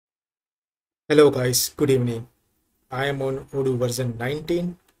Hello guys, good evening. I am on Odoo version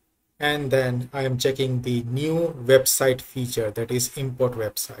 19 and then I am checking the new website feature, that is import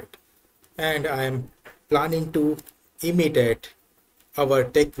website. And I am planning to imitate our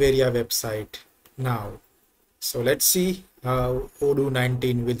TechVaria website now. So let's see how Odoo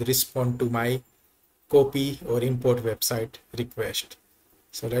 19 will respond to my copy or import website request.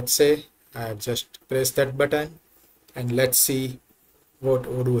 So let's say I have just pressed that button and let's see what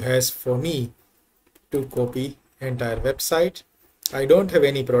Odoo has for me to copy entire website. I don't have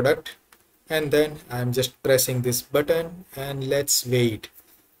any product, and then I'm just pressing this button and let's wait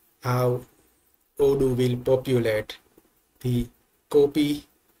how Odoo will populate the copy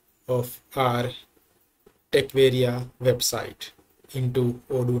of our TechVaria website into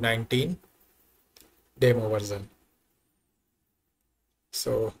Odoo 19 demo version.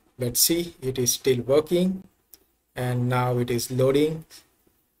 So let's see, it is still working and now it is loading.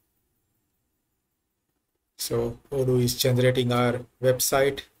 So Odoo is generating our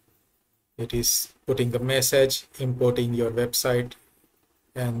website. It is putting the message, importing your website,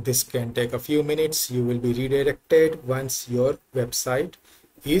 and this can take a few minutes. You will be redirected once your website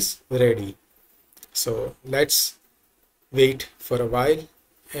is ready. So let's wait for a while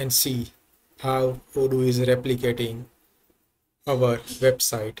and see how Odoo is replicating our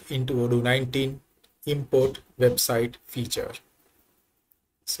website into Odoo 19 import website feature.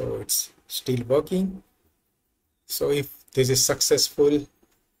 So it's still working. So if this is successful,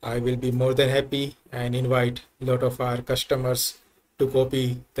 I will be more than happy and invite a lot of our customers to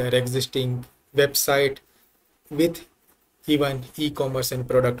copy their existing website with even e-commerce and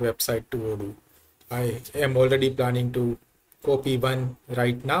product website to Odoo. I am already planning to copy one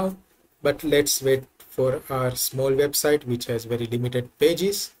right now, but let's wait for our small website which has very limited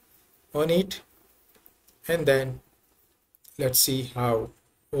pages on it, and then let's see how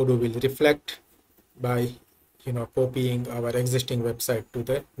Odoo will reflect by copying our existing website to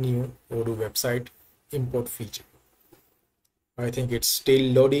the new Odoo website import feature. I think it's still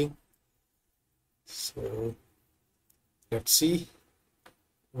loading. So let's see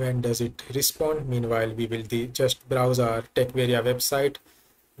when does it respond. Meanwhile, we will just browse our TechVaria website.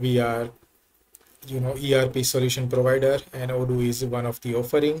 We are ERP solution provider, and Odoo is one of the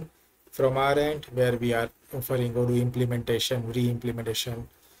offering from our end, where we are offering Odoo implementation, re-implementation,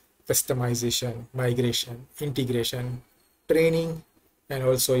 customization, migration, integration, training, and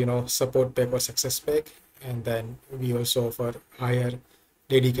also support pack or success pack. And then we also offer hire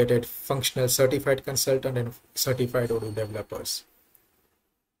dedicated functional certified consultant and certified Odoo developers.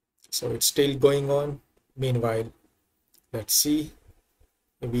 So it's still going on. Meanwhile, let's see.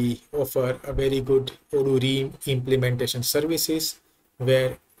 We offer a very good Odoo re-implementation services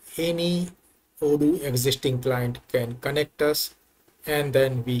where any Odoo existing client can connect us, and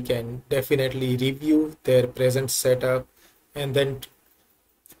then we can definitely review their present setup and then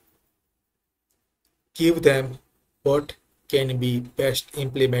give them what can be best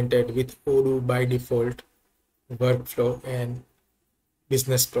implemented with Odoo by default workflow and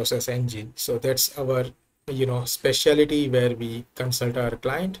business process engine. So that's our specialty, where we consult our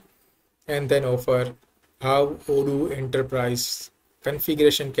client and then offer how Odoo enterprise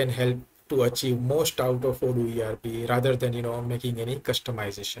configuration can help to achieve most out of Odoo ERP rather than making any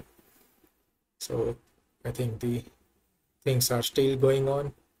customization. So I think the things are still going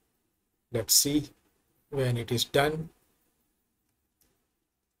on. Let's see when it is done.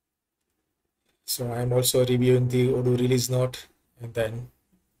 So I'm also reviewing the Odoo release note and then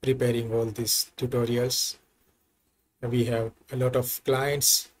preparing all these tutorials. We have a lot of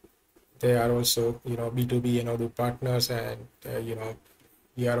clients. They are also B2B and Odoo partners, and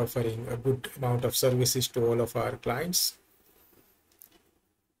we are offering a good amount of services to all of our clients.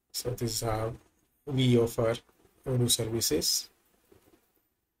 So this is how we offer Odoo services.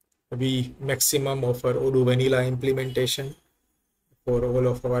 We maximum offer Odoo vanilla implementation for all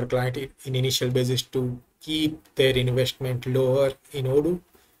of our client in initial basis to keep their investment lower in Odoo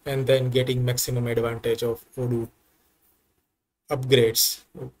and then getting maximum advantage of Odoo upgrades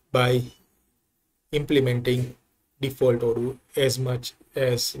by implementing default Odoo as much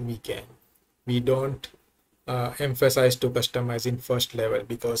as we can. We don't emphasize to customize in first level,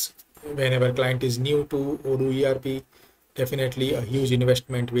 because whenever client is new to Odoo ERP, definitely a huge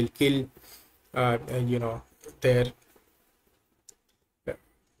investment will kill their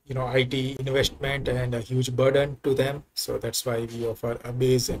IT investment and a huge burden to them. So that's why we offer a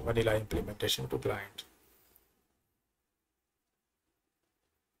base and vanilla implementation to client.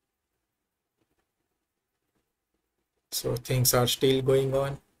 So things are still going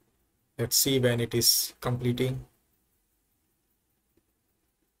on. Let's see when it is completing.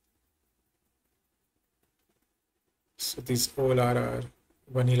 So these all are our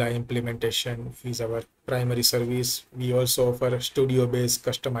vanilla implementation is our primary service. We also offer studio based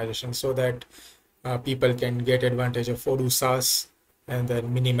customization so that people can get advantage of Odoo SaaS, and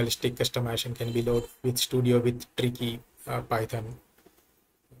then minimalistic customization can be loaded with studio with tricky Python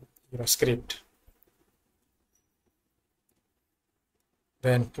script.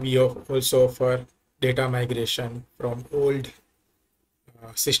 Then we also offer data migration from old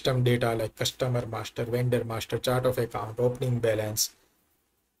system data like customer master, vendor master, chart of account, opening balance,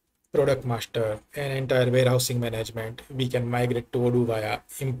 product master, and entire warehousing management. We can migrate to Odoo via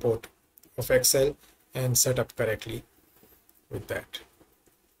import of Excel and set up correctly with that.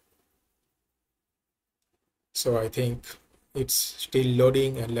 So I think it's still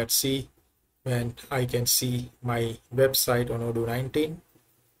loading, and let's see when I can see my website on Odoo 19.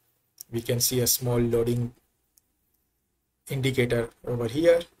 We can see a small loading indicator over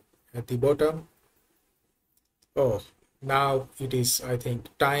here at the bottom. Oh, now it is, I think,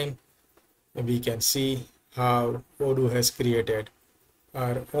 time. We can see how Odoo has created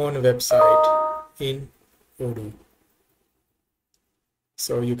our own website in Odoo.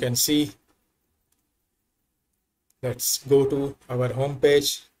 So you can see, let's go to our home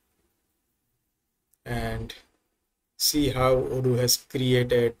page and see how Odoo has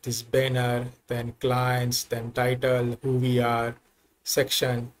created this banner, then clients, then title, who we are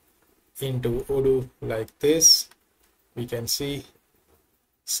section into Odoo like this. We can see.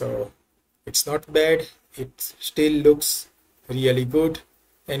 So it's not bad. It still looks really good,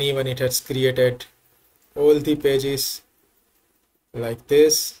 and even it has created all the pages like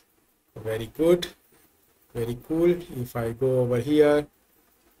this. Very good, very cool. If I go over here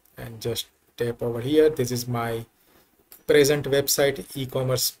and just tap over here, this is my present website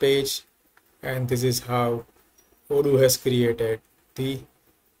e-commerce page, and this is how Odoo has created the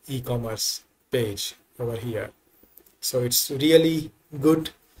e-commerce page over here. So it's really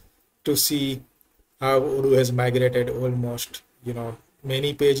good to see how Odoo has migrated almost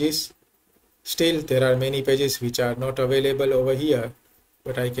many pages. Still there are many pages which are not available over here,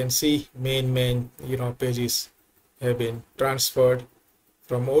 but I can see main pages have been transferred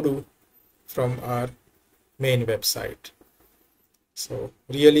from Odoo from our main website. So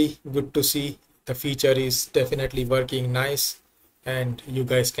really good to see. The feature is definitely working nice, and you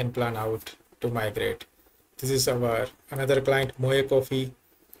guys can plan out to migrate. This is our another client, Moe Coffee.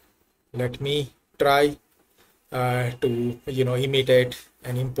 Let me try to imitate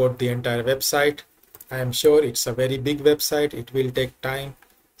and import the entire website. I am sure it's a very big website. It will take time.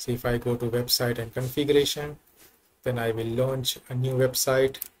 So if I go to website and configuration, then I will launch a new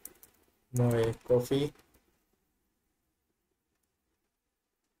website, Moe Coffee,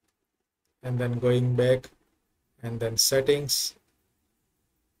 and then going back and then settings,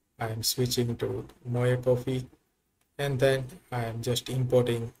 I am switching to Moe Coffee, and then I am just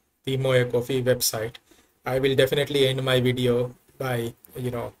importing the Moe Coffee website. I will definitely end my video by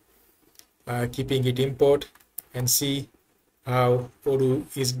keeping it import and see how Odoo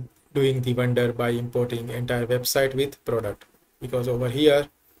is doing the wonder by importing entire website with product, because over here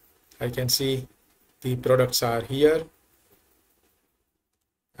I can see the products are here.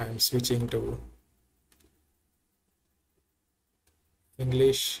 I am switching to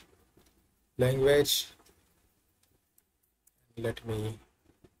English language. Let me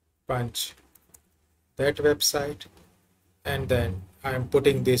punch that website, and then I am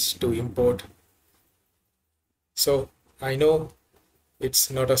putting this to import. So I know it's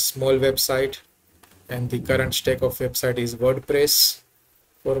not a small website, and the current stack of website is WordPress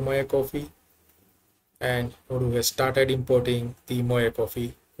for Moe Coffee, and Odoo has started importing the Moe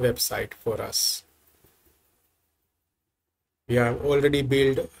Coffee website for us. We have already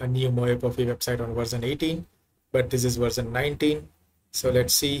built a new Moe Coffee website on version 18, but this is version 19. So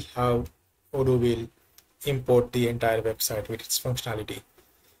let's see how Odoo will import the entire website with its functionality.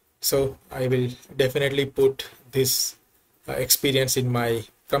 So I will definitely put this experience in my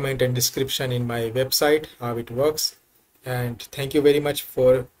comment and description in my website, how it works. And thank you very much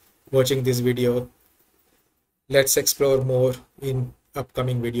for watching this video. Let's explore more in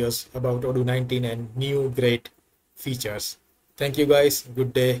upcoming videos about Odoo 19 and new great features. Thank you guys.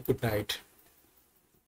 Good day. Good night.